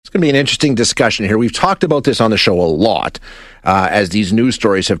going to be an interesting discussion here. We've talked about this on the show a lot as these news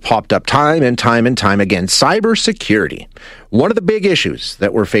stories have popped up time and time and time again. Cybersecurity, one of the big issues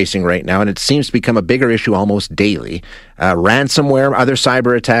that we're facing right now, and it seems to become a bigger issue almost daily. Ransomware, other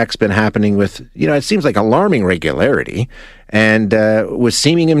cyber attacks been happening with, it seems like alarming regularity and with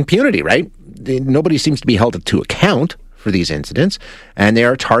seeming impunity, right? Nobody seems to be held to account for these incidents, and they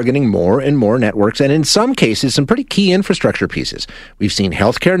are targeting more and more networks, and in some cases, some pretty key infrastructure pieces. We've seen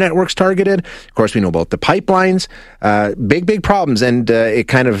healthcare networks targeted. Of course, we know about the pipelines. Big problems, and it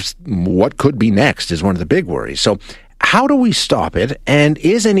kind of what could be next is one of the big worries. So how do we stop it, and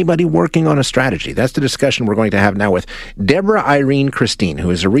is anybody working on a strategy? That's the discussion we're going to have now with Deborah Irene Christine,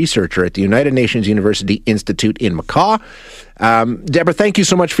 who is a researcher at the United Nations University Institute in Macau. Deborah, thank you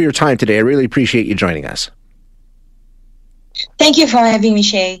so much for your time today. I really appreciate you joining us. Thank you for having me,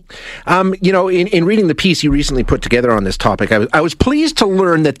 Shay. In reading the piece you recently put together on this topic, I was pleased to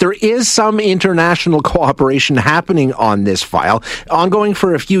learn that there is some international cooperation happening on this file, ongoing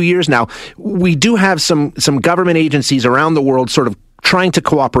for a few years now. We do have some government agencies around the world sort of trying to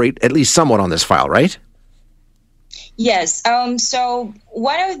cooperate at least somewhat on this file, right? Yes. So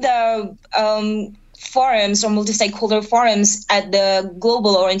one of the forums or multi-stakeholder forums at the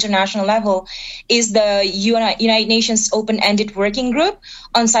global or international level is the United Nations Open-Ended Working Group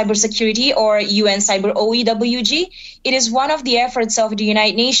on Cybersecurity, or UN Cyber OEWG. It is one of the efforts of the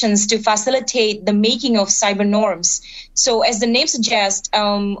United Nations to facilitate the making of cyber norms. So as the name suggests,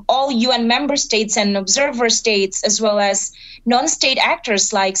 all UN member states and observer states, as well as non-state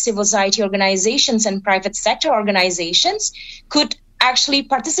actors like civil society organizations and private sector organizations, could actually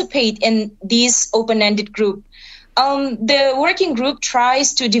participate in this open-ended group. The working group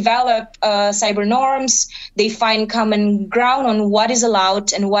tries to develop cyber norms. They find common ground on what is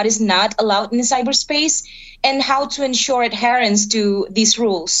allowed and what is not allowed in cyberspace, and how to ensure adherence to these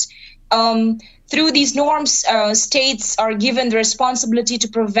rules. Through these norms, states are given the responsibility to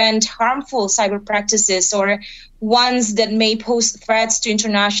prevent harmful cyber practices or ones that may pose threats to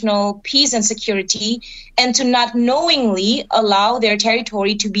international peace and security, and to not knowingly allow their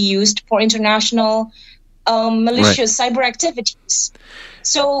territory to be used for international malicious cyber activities.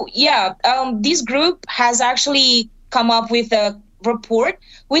 So, this group has actually come up with a report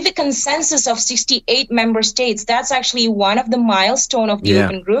with a consensus of 68 member states. That's actually one of the milestone of the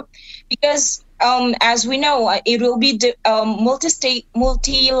Open Group, because as we know, it will be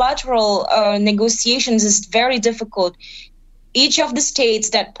multilateral negotiations is very difficult. Each of the states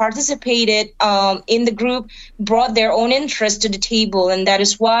that participated in the group brought their own interest to the table, and that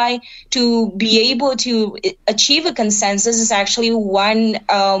is why to be able to achieve a consensus is actually one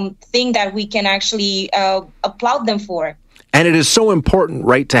thing that we can actually applaud them for. And it is so important,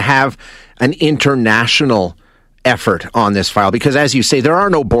 right, to have an international effort on this file, because as you say, there are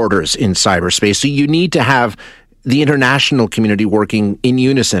no borders in cyberspace, so you need to have the international community working in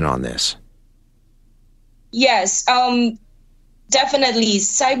unison on this. Yes, definitely.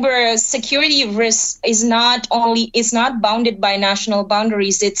 Cyber security risk is not bounded by national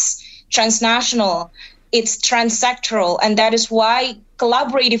boundaries. It's transnational, it's transsectoral, and that is why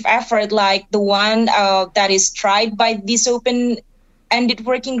collaborative effort like the one that is tried by this open-ended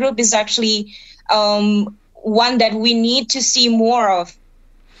working group is actually one that we need to see more of.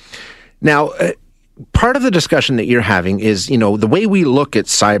 Now, part of the discussion that you're having is, the way we look at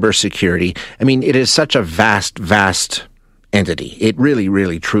cybersecurity. I mean, it is such a vast entity. It really,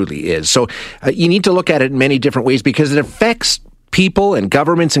 really, truly is. So you need to look at it in many different ways, because it affects people and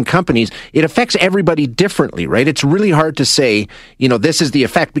governments and companies. It affects everybody differently, right? It's really hard to say, this is the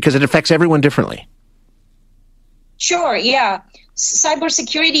effect, because it affects everyone differently. Sure, yeah.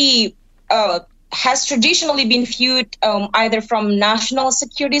 Cybersecurity has traditionally been viewed either from national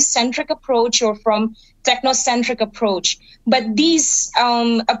security-centric approach or from technocentric approach. But these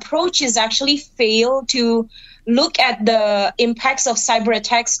approaches actually fail to look at the impacts of cyber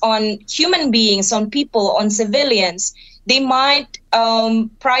attacks on human beings, on people, on civilians. They might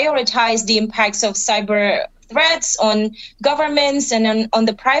prioritize the impacts of cyber threats on governments and on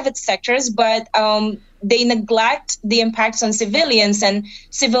the private sectors, but they neglect the impacts on civilians and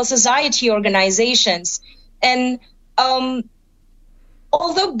civil society organizations. And although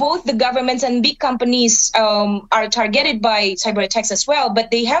both the governments and big companies are targeted by cyber attacks as well, but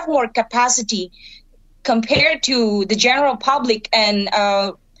they have more capacity compared to the general public and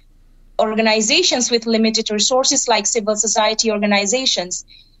organizations with limited resources like civil society organizations.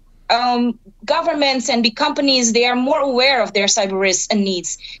 Governments and big companies, they are more aware of their cyber risks and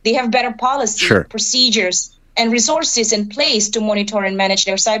needs. They have better policy, procedures, and resources in place to monitor and manage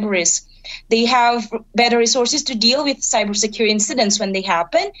their cyber risks. They have better resources to deal with cybersecurity incidents when they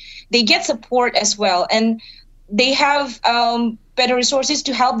happen. They get support as well. And they have better resources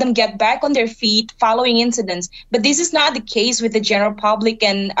to help them get back on their feet following incidents. But this is not the case with the general public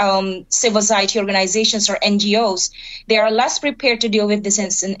and civil society organizations or NGOs. They are less prepared to deal with these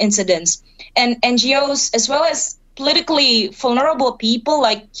incidents. And NGOs, as well as politically vulnerable people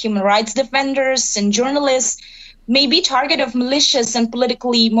like human rights defenders and journalists, may be target of malicious and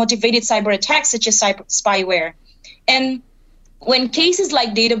politically motivated cyber attacks such as cyber spyware. And when cases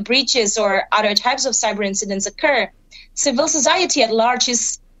like data breaches or other types of cyber incidents occur, civil society at large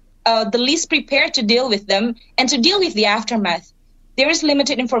is the least prepared to deal with them and to deal with the aftermath. There is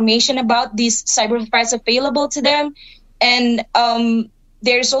limited information about these cyber threats available to them, and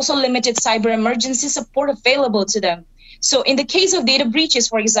there's also limited cyber emergency support available to them. So in the case of data breaches,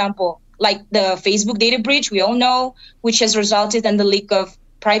 for example, like the Facebook data breach, we all know, which has resulted in the leak of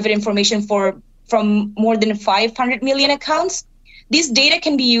private information from more than 500 million accounts, this data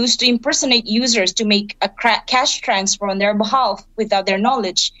can be used to impersonate users to make a cash transfer on their behalf without their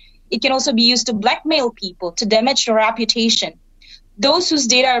knowledge. It can also be used to blackmail people, to damage their reputation. Those whose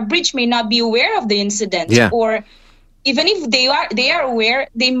data are breached may not be aware of the incident, or even if they are aware,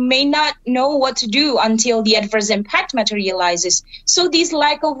 they may not know what to do until the adverse impact materializes. So these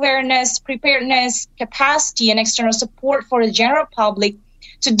lack of awareness, preparedness, capacity, and external support for the general public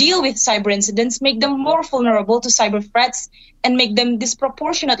to deal with cyber incidents make them more vulnerable to cyber threats and make them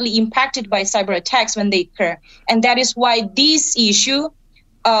disproportionately impacted by cyber attacks when they occur. And that is why this issue,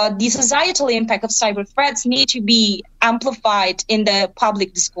 the societal impact of cyber threats, need to be amplified in the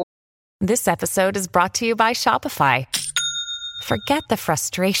public discourse. This episode is brought to you by Shopify. Forget the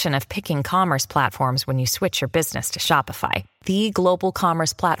frustration of picking commerce platforms when you switch your business to Shopify, the global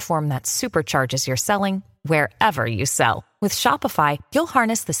commerce platform that supercharges your selling wherever you sell. With Shopify, you'll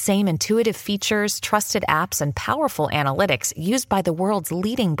harness the same intuitive features, trusted apps, and powerful analytics used by the world's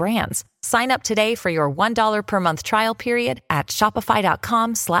leading brands. Sign up today for your $1 per month trial period at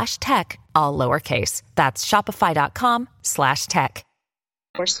shopify.com/tech, all lowercase. That's shopify.com/tech.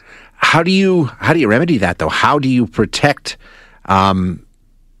 How do you remedy that, though? How do you protect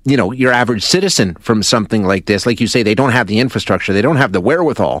your average citizen from something like this? Like you say, they don't have the infrastructure, they don't have the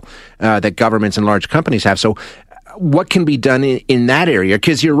wherewithal that governments and large companies have. So what can be done in that area?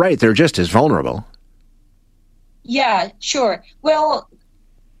 Because you're right, they're just as vulnerable. Yeah, sure. Well,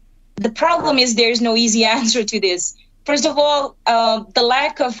 the problem is there's no easy answer to this. First of all, the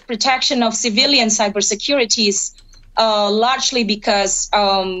lack of protection of civilian cybersecurity is largely because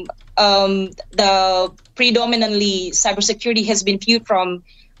the predominantly cybersecurity has been viewed from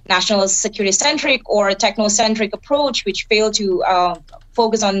national security-centric or techno-centric approach, which fail to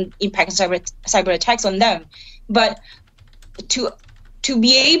focus on impact cyber attacks on them. But to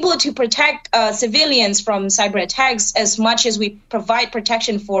be able to protect civilians from cyber attacks as much as we provide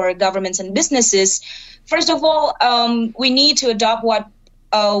protection for governments and businesses, first of all, we need to adopt what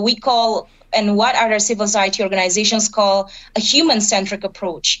we call and what other civil society organizations call a human-centric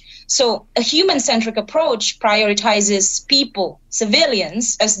approach. So a human-centric approach prioritizes people,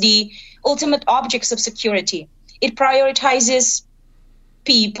 civilians, as the ultimate objects of security. It prioritizes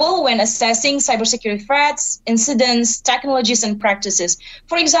people when assessing cybersecurity threats, incidents, technologies, and practices.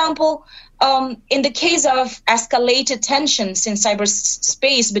 For example, in the case of escalated tensions in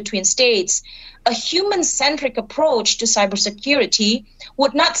cyberspace between states, a human-centric approach to cybersecurity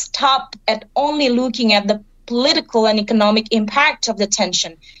would not stop at only looking at the political and economic impact of the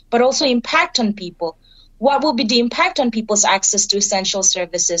tension, but also impact on people. What will be the impact on people's access to essential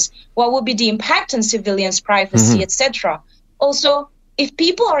services? What will be the impact on civilians' privacy, etc.? Also, if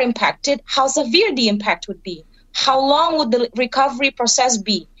people are impacted, how severe the impact would be? How long would the recovery process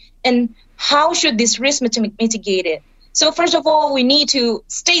be? And how should this risk mitigated? So first of all,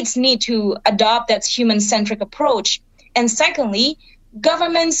 states need to adopt that human-centric approach. And secondly,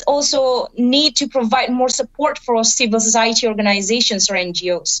 governments also need to provide more support for civil society organizations or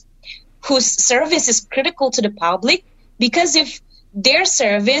NGOs whose service is critical to the public, because if their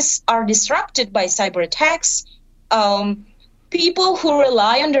service are disrupted by cyber attacks, people who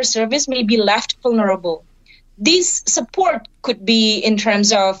rely on their service may be left vulnerable. This support could be in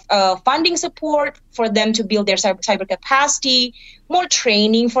terms of funding support for them to build their cyber capacity, more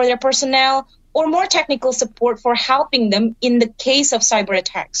training for their personnel, or more technical support for helping them in the case of cyber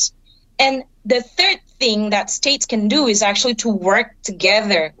attacks. And the third thing that states can do is actually to work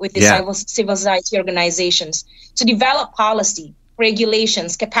together with the civil society organizations to develop policy,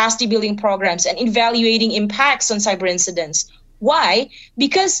 regulations, capacity building programs, and evaluating impacts on cyber incidents. Why?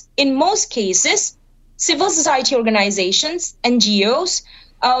 Because in most cases, civil society organizations, NGOs,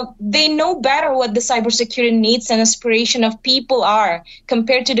 they know better what the cybersecurity needs and aspiration of people are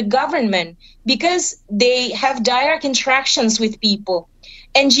compared to the government, because they have direct interactions with people.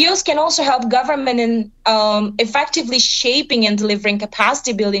 NGOs can also help government in effectively shaping and delivering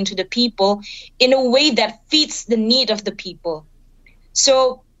capacity building to the people in a way that fits the need of the people.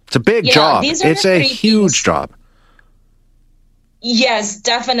 So it's a big job. It's a huge job. Yes,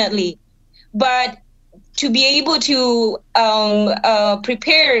 definitely. But to be able to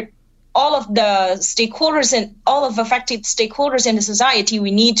prepare all of the stakeholders and all of affected stakeholders in the society,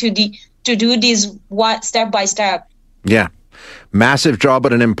 we need to do this one step by step. Yeah. Massive job,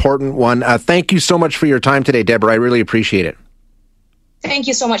 but an important one. Thank you so much for your time today, Deborah. I really appreciate it. Thank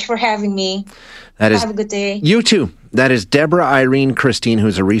you so much for having me. Have a good day. You too. That is Deborah Irene Christine,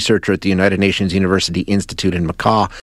 who's a researcher at the United Nations University Institute in Macau.